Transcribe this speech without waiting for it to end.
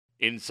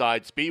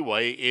Inside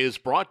Speedway is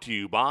brought to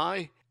you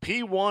by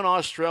P1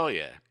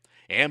 Australia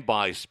and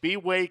by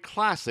Speedway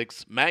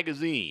Classics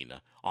magazine,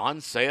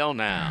 on sale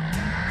now.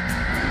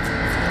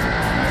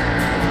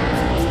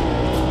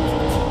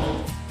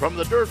 From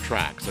the dirt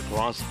tracks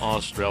across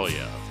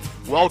Australia,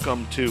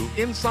 welcome to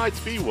Inside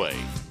Speedway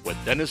with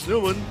Dennis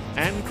Newman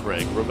and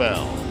Craig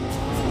Ravel.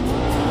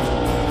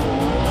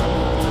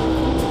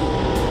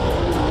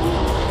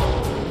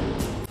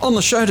 On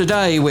the show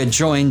today, we're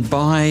joined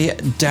by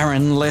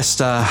Darren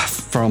Lester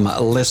from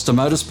Lester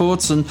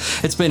Motorsports, and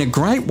it's been a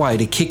great way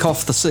to kick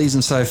off the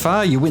season so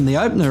far. You win the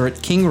opener at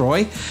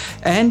Kingroy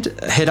and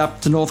head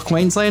up to North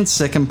Queensland,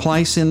 second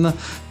place in the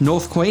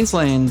North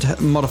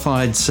Queensland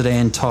modified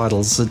sedan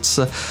titles. It's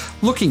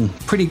looking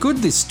pretty good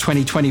this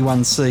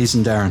 2021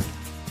 season, Darren.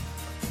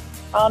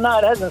 No,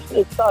 it hasn't.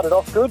 It started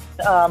off good.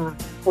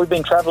 We've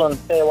been travelling a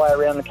fair way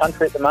around the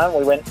country at the moment.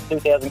 We went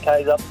 2,000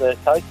 k's up the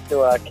coast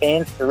to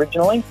Cairns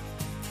originally.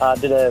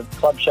 Did a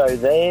club show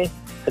there,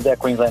 because our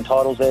Queensland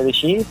title's there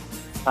this year.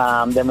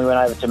 Then we went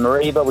over to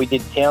Mareeba. We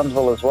did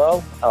Townsville as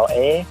well,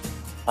 Ayr.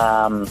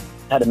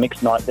 Had a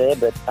mixed night there,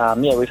 but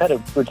we've had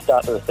a good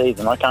start to the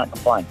season. I can't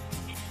complain.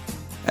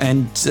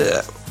 And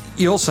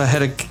you also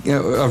had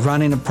a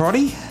run in a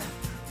Proddy?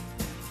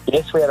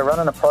 Yes, we had a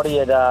run in a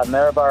Proddy at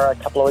Maryborough a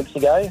couple of weeks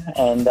ago,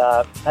 and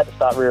had to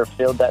start rear of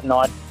field that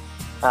night.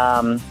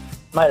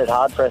 Made it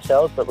hard for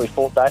ourselves, but we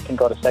fought back and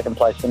got a second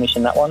place finish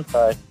in that one.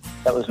 So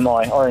that was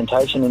my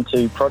orientation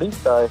into Proddy.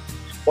 So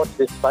watch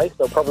this space.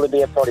 There'll probably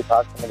be a Proddy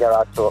parked in the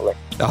garage shortly.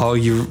 Oh,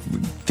 you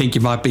think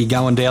you might be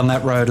going down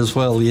that road as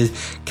well? You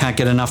can't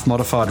get enough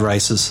modified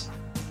races?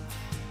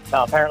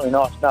 No, apparently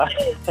not. No,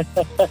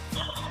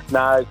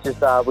 no. It's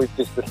just we've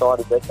just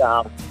decided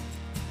that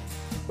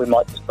we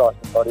might just try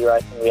some Proddy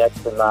racing. We had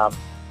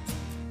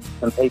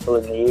some people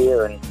in the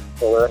ear and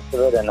all the rest of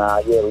it, and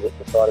we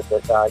just decided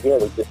that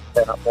we just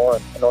turn up more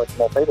and annoy some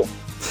more people.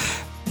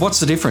 What's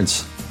the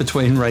difference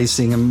between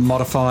racing a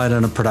modified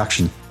and a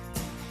production?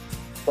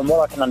 From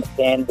what I can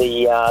understand,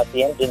 the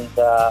engines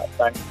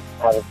don't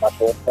have as much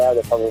horsepower.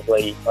 They're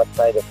probably, I'd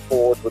say the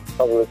Ford would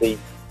probably be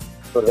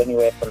sort of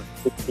anywhere from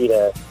 60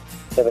 to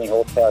 70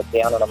 horsepower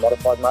down on a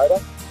modified motor.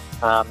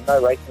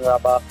 No racing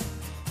rubber.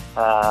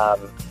 I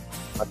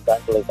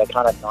don't believe they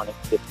can't have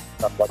 9-inch dips and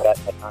stuff like that.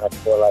 They can't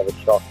have coil-over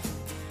shock.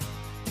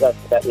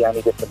 That's about the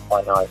only difference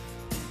I know.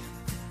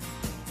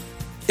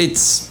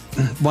 It's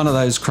one of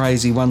those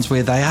crazy ones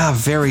where they are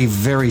very,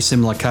 very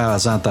similar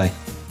cars, aren't they?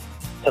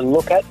 To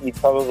look at, you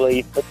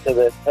probably put to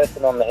the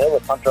person on the hill,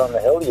 the punter on the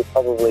hill, you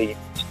probably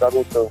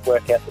struggle to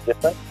work out the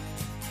difference.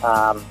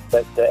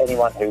 But to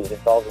anyone who's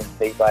involved in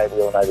Speedway,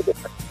 we all know the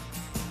difference.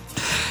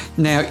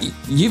 Now,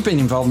 you've been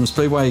involved in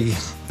Speedway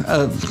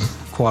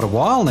quite a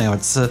while now.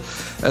 It's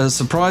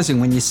surprising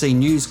when you see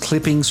news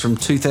clippings from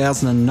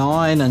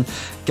 2009 and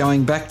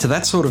going back to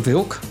that sort of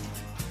ilk.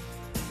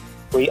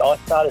 I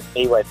started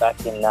Speedway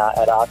back in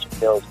at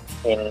Archerfield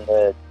in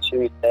the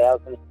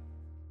 2000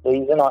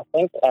 season, I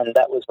think, and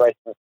that was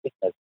racing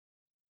Cygnus.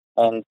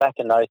 And back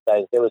in those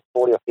days, there was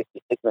 40 or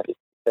 50 Cygnus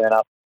to turn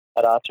up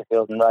at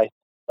Archerfield and race.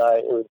 So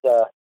it was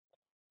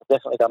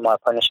definitely done my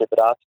apprenticeship at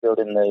Archerfield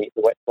in the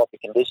wet floppy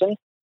conditions.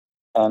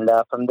 And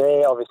from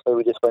there, obviously,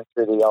 we just went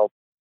through the old,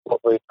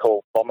 what we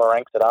call bomber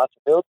ranks at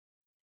Archerfield,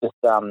 just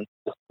the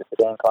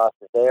sedan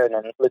classes there. And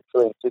then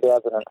literally in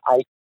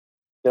 2008,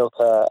 built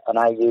an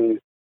AU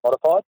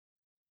modified,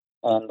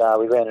 and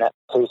we ran that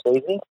for 2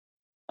 seasons.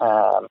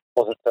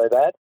 Wasn't so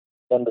bad.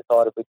 Then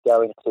decided we'd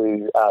go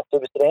into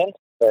super sedans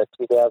for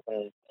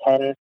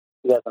 2010,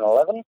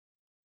 2011.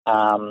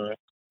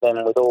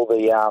 Then with all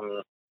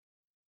the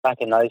back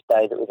in those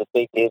days, it was a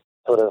big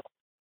sort of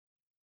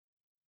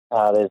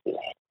there's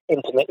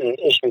intermittent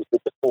issues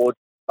with the Ford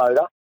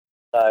motor,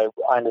 so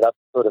I ended up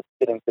sort of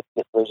getting a bit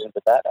disillusioned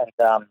with that,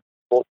 and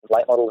bought some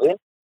late models in,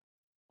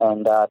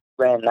 and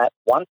ran that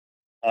once,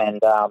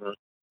 and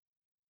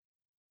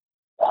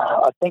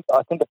I think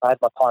if I had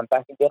my time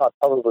back again, I'd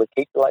probably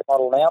keep the late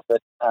model now.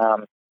 But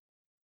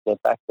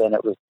back then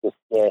it was just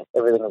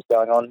everything was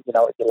going on. You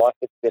know, if you like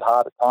it's a bit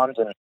hard at times,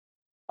 and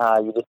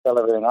you just sell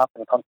everything up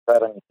and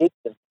concentrate on your kids.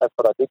 And that's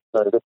what I did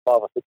for a good 5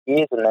 or 6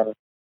 years. And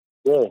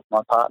then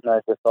my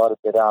partner decided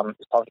that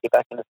it's time to get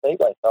back into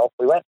Speedway, so off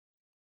we went.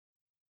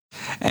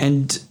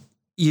 And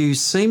you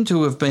seem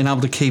to have been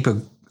able to keep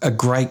a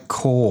great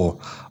core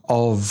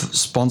of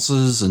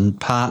sponsors and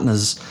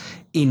partners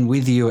in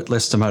with you at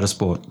Lester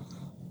Motorsport.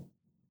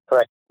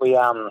 Correct. We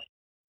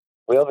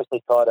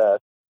obviously try to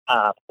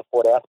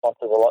support our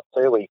sponsors a lot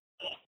too. We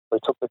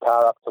took the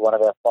car up to one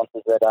of our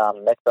sponsors at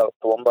Metro at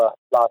Toowoomba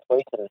last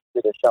week and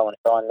did a show and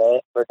shine there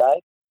for a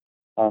day.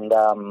 And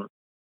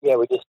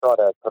we just try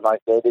to promote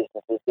their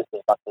businesses just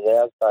as much as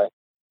ours.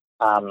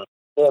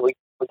 So we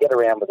get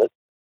around with it.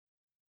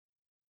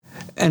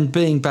 And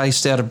being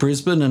based out of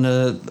Brisbane and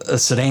a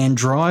sedan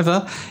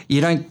driver, you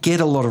don't get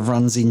a lot of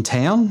runs in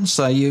town,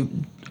 so you're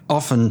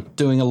often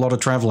doing a lot of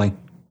travelling.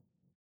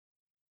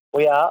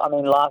 We are. I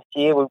mean, last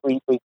year we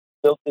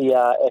built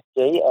the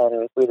FG,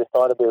 and we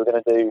decided we were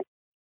going to do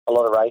a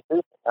lot of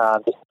races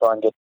just to try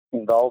and get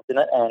involved in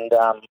it. And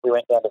we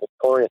went down to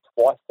Victoria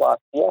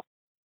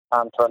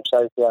to run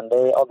shows down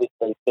there.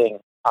 Obviously, being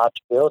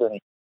Archfield and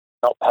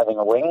not having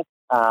a wing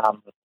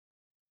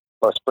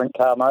or a sprint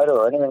car motor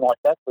or anything like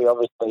that, we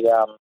obviously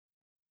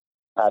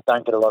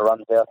don't get a lot of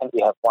runs there. I think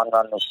we have one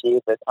run this year,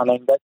 but I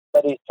mean that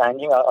is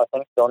changing. I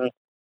think John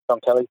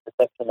Kelly's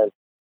perception of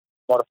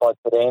modified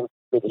sedans,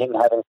 with him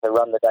having to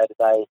run the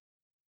day-to-day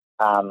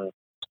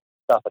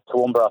stuff at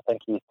Toowoomba, I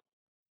think he's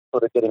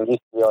sort of getting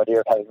used to the idea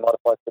of having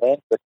modified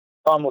sedans, but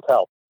time will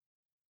tell.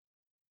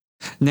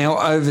 Now,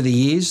 over the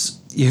years,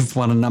 you've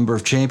won a number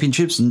of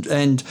championships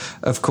and,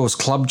 of course,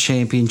 club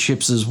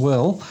championships as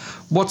well.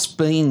 What's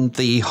been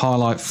the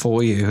highlight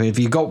for you? Have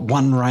you got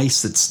one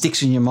race that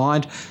sticks in your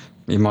mind?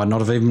 You might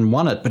not have even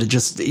won it, but it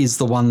just is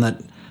the one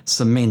that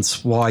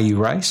cements why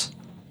you race?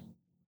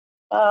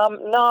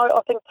 No,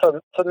 I think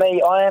for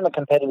me, I am a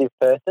competitive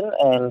person,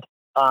 and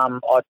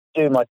I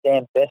do my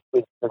damn best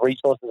with the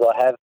resources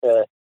I have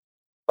to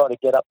try to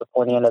get up the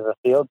pointy end of the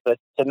field. But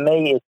to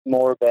me, it's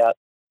more about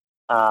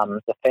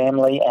the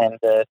family and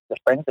the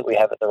friends that we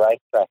have at the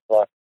racetrack.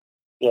 Like,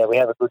 yeah, we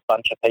have a good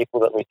bunch of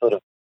people that we sort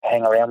of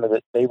hang around with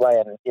at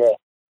Speedway, and yeah,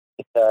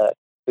 it's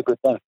a good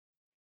thing.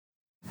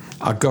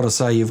 I've got to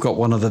say, you've got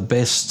one of the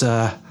best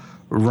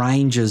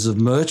ranges of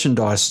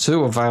merchandise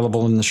too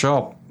available in the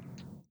shop.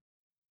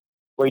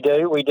 We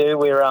do.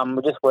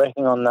 We're just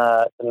working on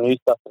some new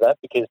stuff for that,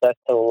 because that's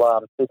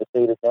all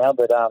superseded now.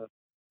 But the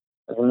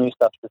new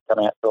stuff's just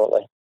coming out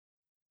shortly.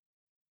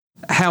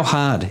 How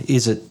hard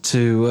is it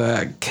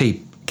to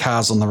keep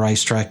cars on the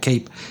racetrack,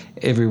 keep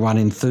everyone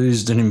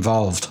enthused and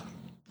involved?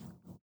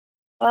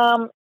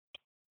 I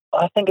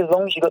think as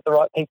long as you've got the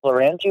right people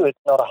around you, it's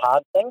not a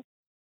hard thing.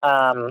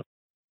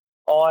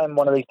 I'm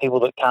one of these people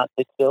that can't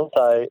sit still,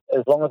 so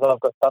as long as I've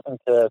got something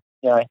to,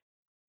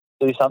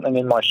 do something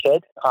in my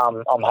shed,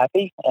 I'm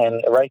happy,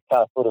 and a race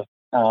car sort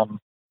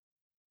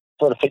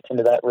of fits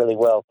into that really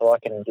well, so I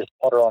can just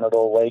potter on it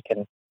all week.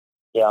 And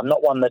yeah, I'm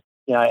not one that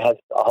has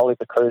a whole heap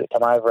of crew that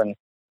come over and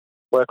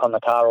work on the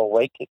car all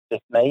week. It's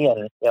just me,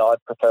 and I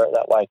prefer it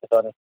that way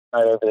because I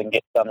know everything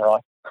gets done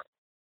right.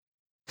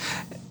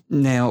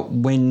 Now,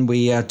 when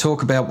we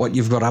talk about what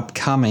you've got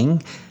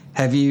upcoming,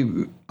 I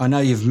know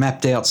you've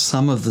mapped out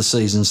some of the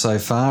season so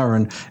far,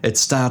 and it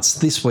starts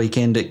this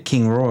weekend at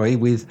Kingroy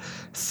with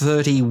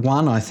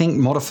 31, I think,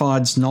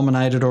 modifieds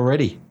nominated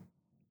already.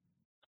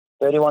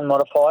 31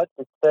 modifieds.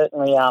 It's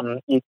certainly,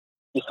 you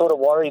sort of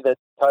worry that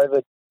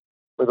COVID,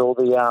 with all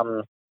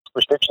the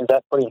restrictions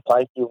that put in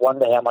place, you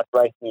wonder how much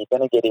racing you're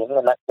going to get in,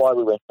 and that's why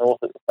we went north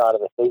at the start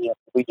of the season.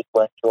 We just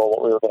weren't sure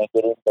what we were going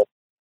to get in, but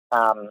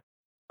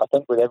I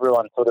think with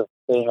everyone sort of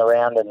being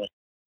around and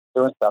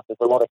doing stuff, there's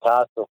a lot of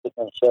cars still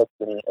sitting in sheds,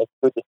 and it's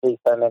good to see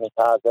so many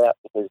cars out,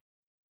 because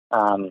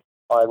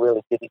I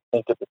really didn't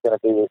think it was going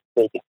to be this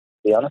big, to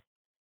be honest.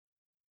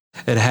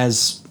 It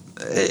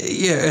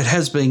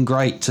has been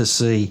great to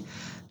see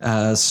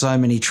so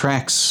many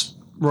tracks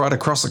right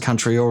across the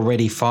country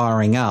already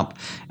firing up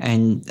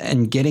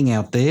and getting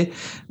out there.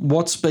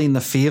 What's been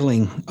the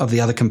feeling of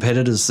the other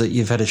competitors that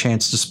you've had a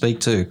chance to speak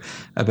to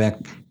about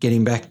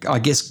getting back? I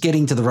guess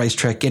getting to the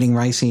racetrack, getting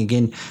racing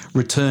again,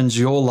 returns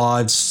your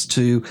lives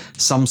to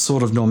some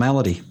sort of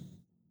normality.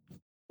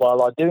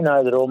 Well, I do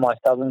know that all my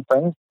southern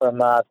friends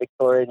from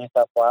Victoria and New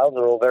South Wales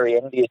are all very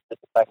envious at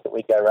the fact that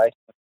we go racing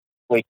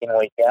week in,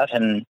 week out.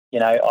 And,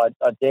 I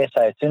dare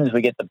say as soon as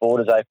we get the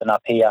borders open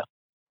up here,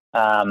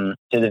 to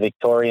the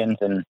Victorians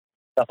and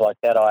stuff like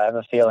that, I have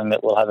a feeling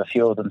that we'll have a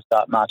few of them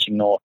start marching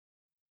north.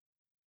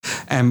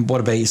 And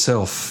what about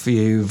yourself?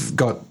 You've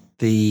got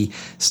the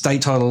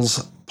state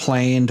titles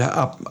planned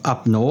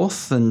up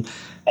north and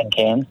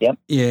Cairns, yep.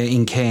 Yeah,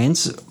 in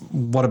Cairns.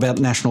 What about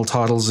national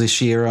titles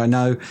this year? I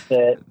know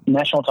the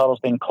national title's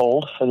been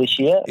called for this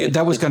year.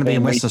 That was going to be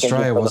in Western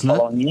Australia, wasn't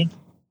it? Year.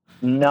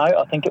 No,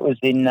 I think it was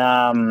in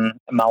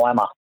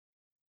Moama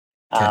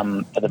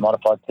for the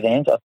modified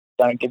sedans.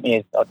 Don't get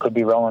me, I could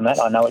be wrong on that.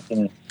 I know it's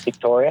in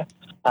Victoria.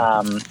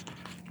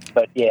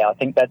 But yeah, I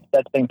think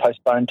that's been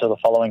postponed till the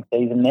following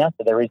season now,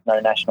 so there is no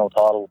national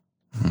title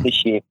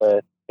this year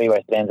for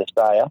Speedway Sedans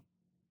Australia.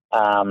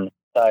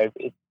 So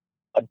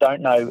I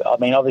don't know. I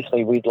mean,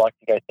 obviously we'd like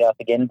to go south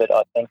again, but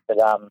I think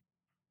that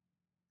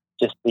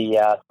just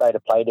the state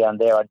of play down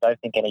there, I don't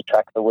think any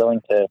tracks are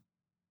willing to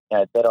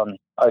bet on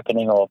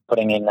opening or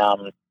putting in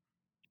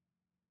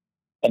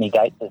any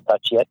dates as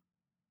such yet.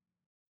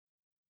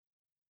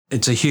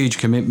 It's a huge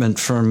commitment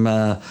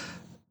from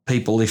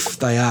people if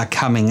they are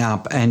coming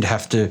up and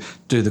have to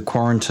do the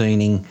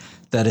quarantining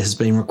that has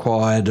been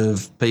required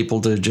of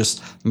people to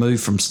just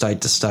move from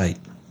state to state.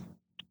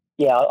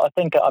 Yeah, I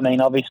think,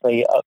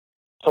 obviously,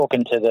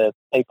 talking to the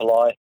people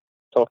I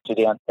talk to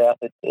down south,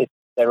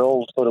 they're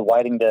all sort of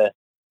waiting to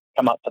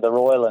come up for the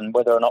Royal and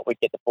whether or not we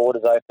get the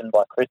borders open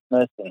by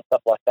Christmas and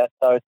stuff like that.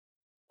 So it's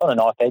on a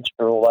knife edge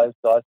for all those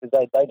guys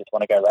because they just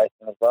want to go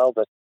racing as well.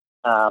 But,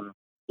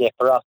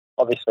 for us,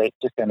 obviously, it's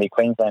just going to be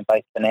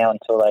Queensland-based for now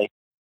until they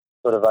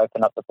sort of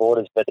open up the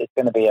borders. But it's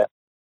going to be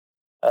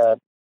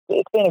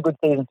it's been a good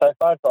season so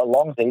far. It's not a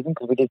long season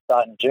because we did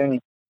start in June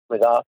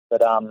with us.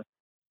 But,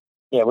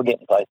 we're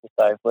getting places,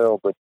 so we're all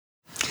good.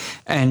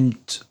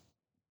 And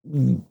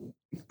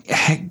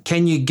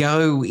can you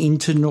go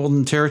into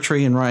Northern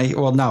Territory and race?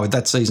 Well, no,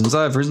 that season's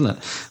over, isn't it?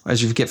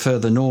 As you get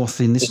further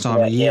north in this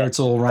time of year, it's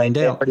all rained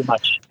they're out. Pretty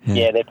much.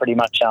 Yeah, they're pretty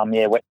much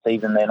wet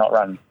season. They're not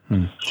running.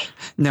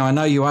 Now, I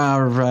know you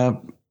are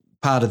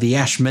part of the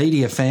Ash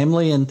Media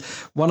family, and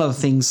one of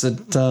the things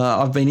that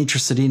I've been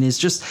interested in is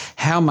just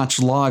how much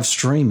live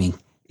streaming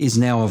is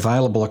now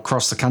available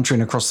across the country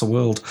and across the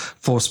world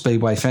for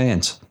Speedway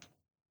fans.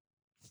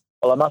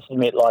 Well, I must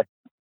admit,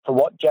 for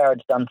what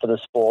Jared's done for the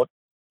sport,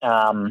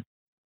 the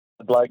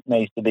bloke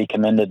needs to be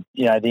commended.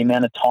 You know, the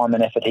amount of time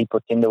and effort he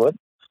puts into it,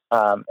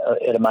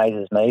 it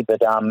amazes me.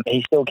 But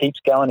he still keeps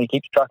going. He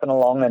keeps trucking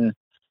along, and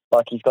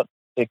he's got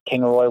the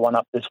Kingaroy one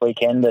up this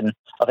weekend. And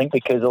I think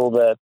because all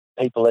the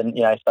people in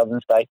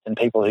southern states and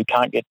people who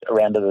can't get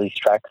around to these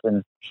tracks,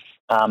 and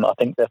I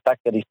think the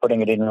fact that he's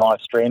putting it in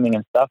live streaming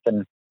and stuff,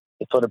 and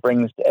it sort of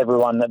brings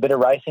everyone a bit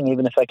of racing,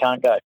 even if they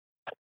can't go.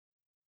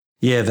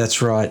 Yeah,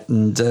 that's right.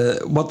 And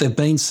what they've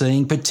been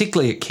seeing,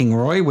 particularly at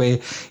Kingaroy, where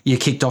you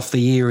kicked off the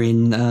year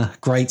in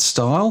great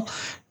style,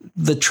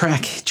 the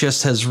track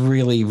just has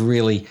really,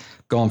 really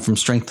gone from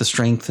strength to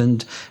strength,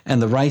 and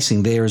the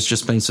racing there has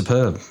just been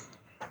superb.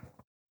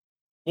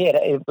 Yeah,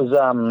 it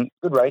was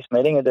good race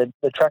meeting.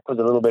 The track was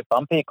a little bit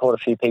bumpy. It caught a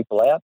few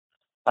people out.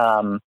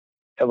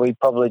 We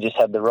probably just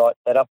had the right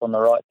setup on the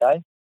right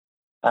day.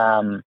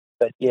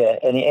 But yeah,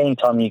 any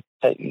time you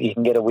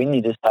can get a win,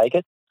 you just take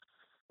it.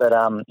 But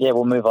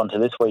we'll move on to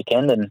this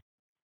weekend, and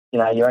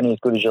you're only as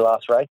good as your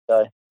last race.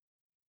 So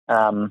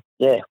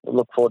we'll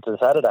look forward to the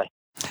Saturday.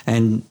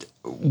 And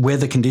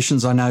weather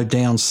conditions, I know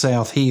down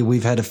south here,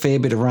 we've had a fair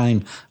bit of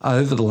rain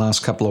over the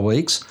last couple of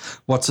weeks.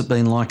 What's it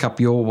been like up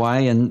your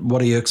way, and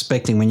what are you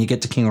expecting when you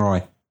get to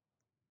Kingaroy?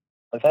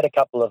 We've had a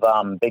couple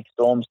of big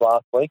storms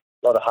last week,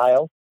 a lot of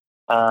hail,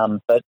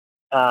 but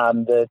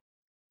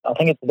I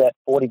think it's about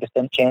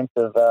 40% chance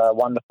of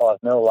 1 to 5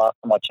 mil last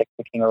time I checked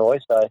for Kingaroy,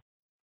 so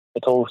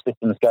it's all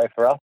systems go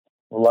for us.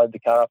 We'll load the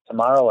car up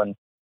tomorrow and,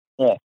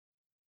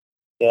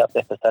 get up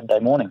there for Saturday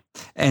morning.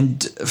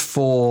 And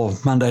for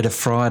Monday to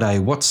Friday,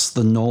 what's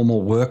the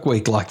normal work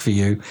week like for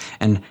you,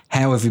 and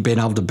how have you been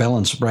able to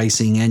balance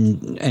racing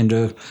and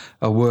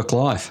a work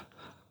life?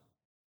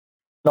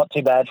 Not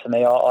too bad for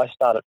me. I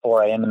start at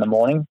 4 a.m. in the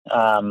morning.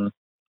 I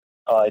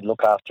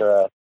look after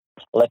a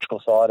electrical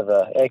side of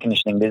an air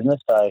conditioning business,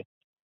 so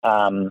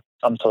I'm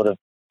sort of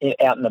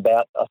out and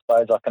about, I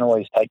suppose. I can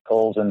always take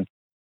calls and,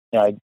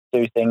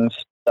 do things,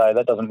 so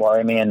that doesn't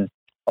worry me. And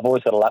I've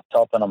always got a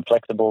laptop and I'm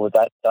flexible with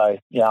that. So,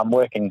 I'm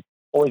working,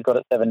 always got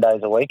it 7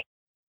 days a week.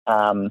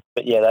 But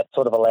that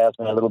sort of allows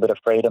me a little bit of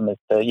freedom as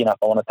to, if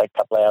I want to take a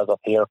couple of hours off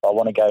here, if I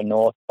want to go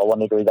north, if I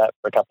want to do that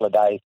for a couple of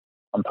days,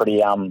 I'm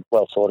pretty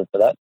well sorted for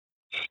that.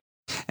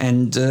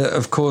 And,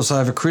 of course,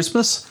 over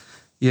Christmas,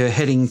 you're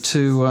heading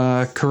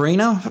to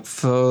Carina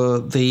for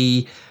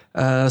the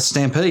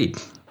Stampede.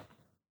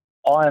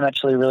 I am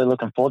actually really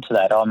looking forward to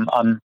that.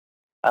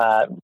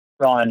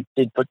 Ryan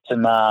did put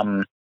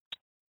some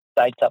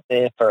dates up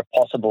there for a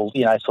possible,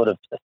 sort of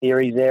a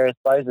series there, I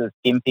suppose. There's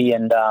Gympie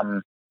and I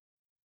can't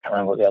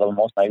remember what the other one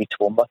was, maybe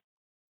Toowoomba.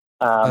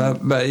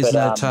 But isn't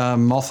that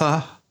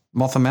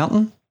Motha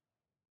Mountain?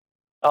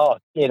 Oh,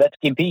 yeah, that's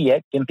Gympie, yeah.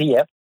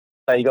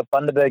 So you got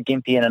Bundaberg,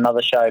 Gympie and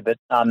another show, but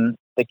the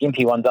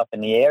Gympie one's up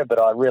in the air, but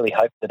I really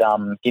hope that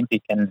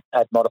Gympie can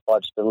add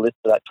modifieds to the list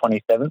for that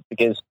 27th,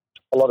 because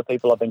a lot of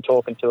people I've been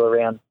talking to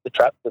around the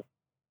traps are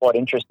quite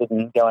interested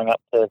in going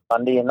up to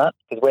Bundy and that,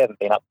 because we haven't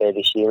been up there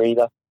this year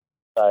either.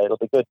 So it'll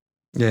be good.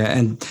 Yeah,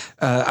 and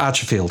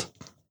Archerfield,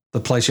 the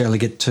place you only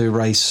get to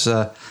race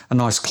a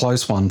nice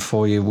close one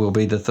for you, will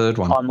be the third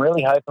one. I'm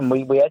really hoping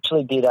we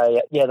actually did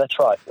that's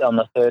right, on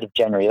the 3rd of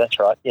January, that's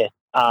right, yeah.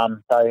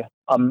 So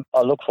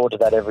I look forward to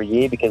that every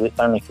year because it's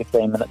only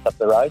 15 minutes up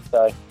the road.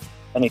 So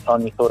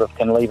anytime you sort of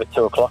can leave at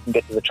 2 o'clock and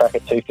get to the track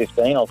at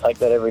 2:15, I'll take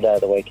that every day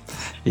of the week.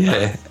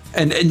 Yeah,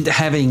 and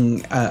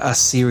having a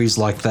series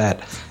like that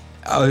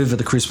over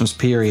the Christmas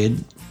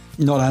period,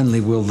 not only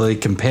will the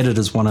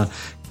competitors want to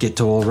get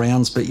to all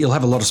rounds, but you'll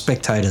have a lot of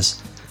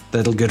spectators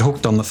that'll get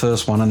hooked on the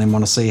first one and then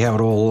want to see how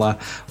it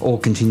all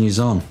continues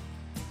on.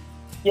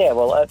 Yeah,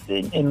 well,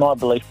 in my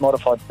belief,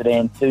 modified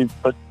sedans do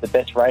put the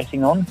best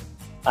racing on.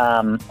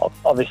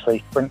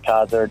 Obviously, sprint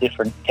cars are a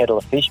different kettle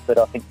of fish, but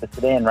I think the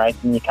sedan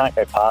racing, you can't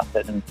go past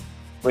it. And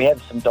we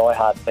have some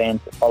diehard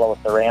fans that follow us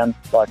around.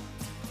 Like,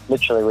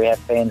 literally, we have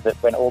fans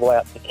that went all the way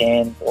up to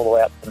Cairns, all the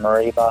way up to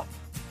Mareeba.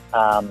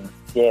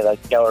 They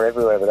go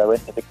everywhere, but they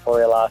went to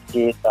Victoria last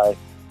year. So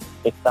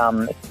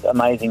it's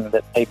amazing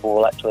that people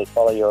will actually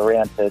follow you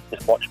around to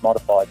just watch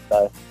modified.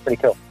 So it's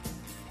pretty cool.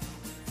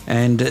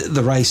 And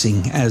the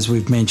racing, as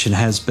we've mentioned,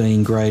 has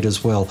been great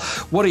as well.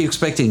 What are you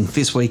expecting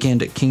this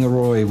weekend at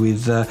Kingaroy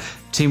with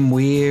Tim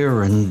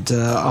Weir and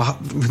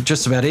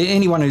just about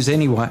everyone who's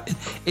anyone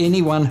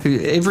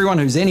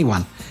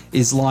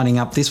is lining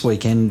up this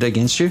weekend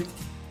against you?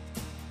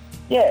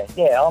 Yeah,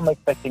 I'm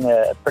expecting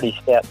a pretty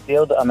stout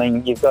field. I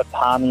mean, you've got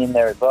Harmy in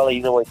there as well.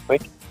 He's always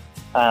quick.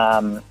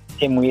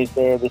 Tim Weir's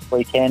there this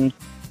weekend.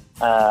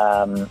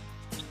 Who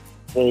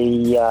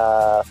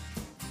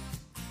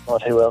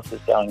else is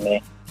going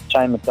there?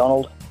 Shane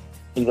McDonald.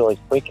 He's always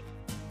quick.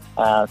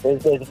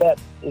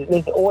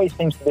 There always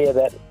seems to be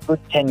about good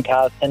 10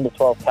 to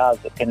 12 cars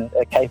that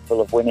are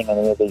capable of winning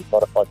any of these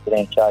modified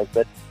sedan shows.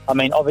 But, I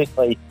mean,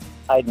 obviously,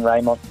 Hayden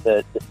Raymont's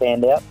the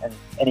standout, and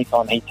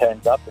anytime he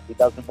turns up, if he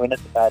doesn't win,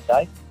 it's a bad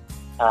day.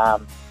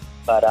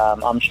 But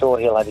I'm sure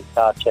he'll have his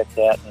car checked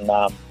out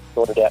and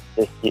sorted out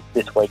this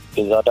week,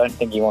 because I don't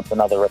think he wants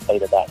another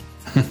repeat of that.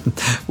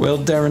 Well,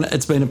 Darren,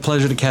 it's been a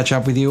pleasure to catch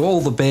up with you.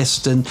 All the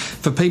best. And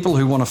for people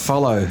who want to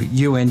follow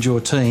you and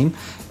your team,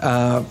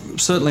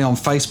 certainly on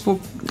Facebook,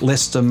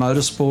 Leicester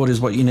Motorsport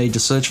is what you need to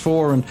search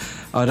for. And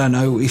I don't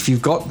know if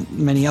you've got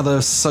many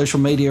other social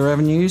media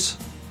avenues.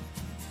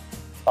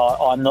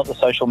 I'm not the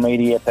social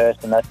media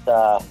person. That's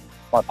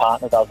my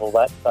partner does all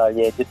that. So,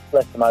 yeah, just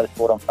Leicester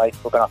Motorsport on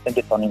Facebook, and I think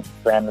it's on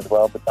Instagram as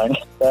well, but don't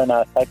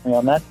take me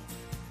on that.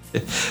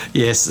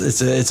 Yes,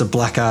 it's a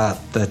black art,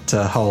 that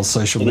whole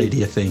social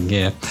media thing,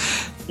 yeah.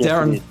 Yes,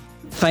 Darren,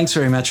 thanks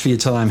very much for your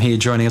time here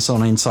joining us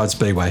on Inside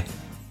Speedway.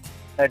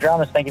 No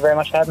dramas. Thank you very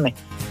much for having me.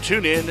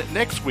 Tune in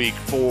next week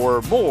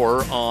for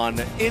more on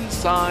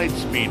Inside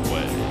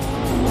Speedway.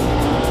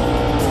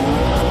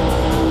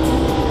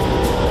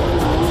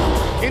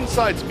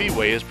 Inside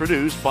Speedway is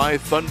produced by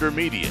Thunder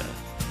Media.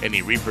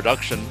 Any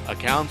reproduction,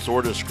 accounts,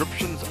 or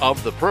descriptions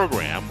of the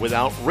program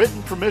without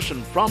written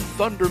permission from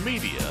Thunder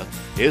Media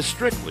is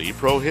strictly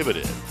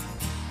prohibited.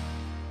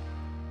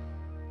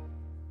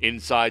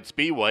 Inside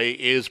Speedway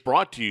is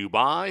brought to you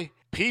by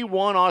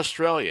P1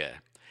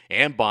 Australia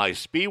and by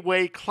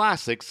Speedway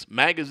Classics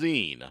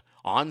magazine,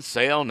 on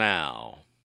sale now.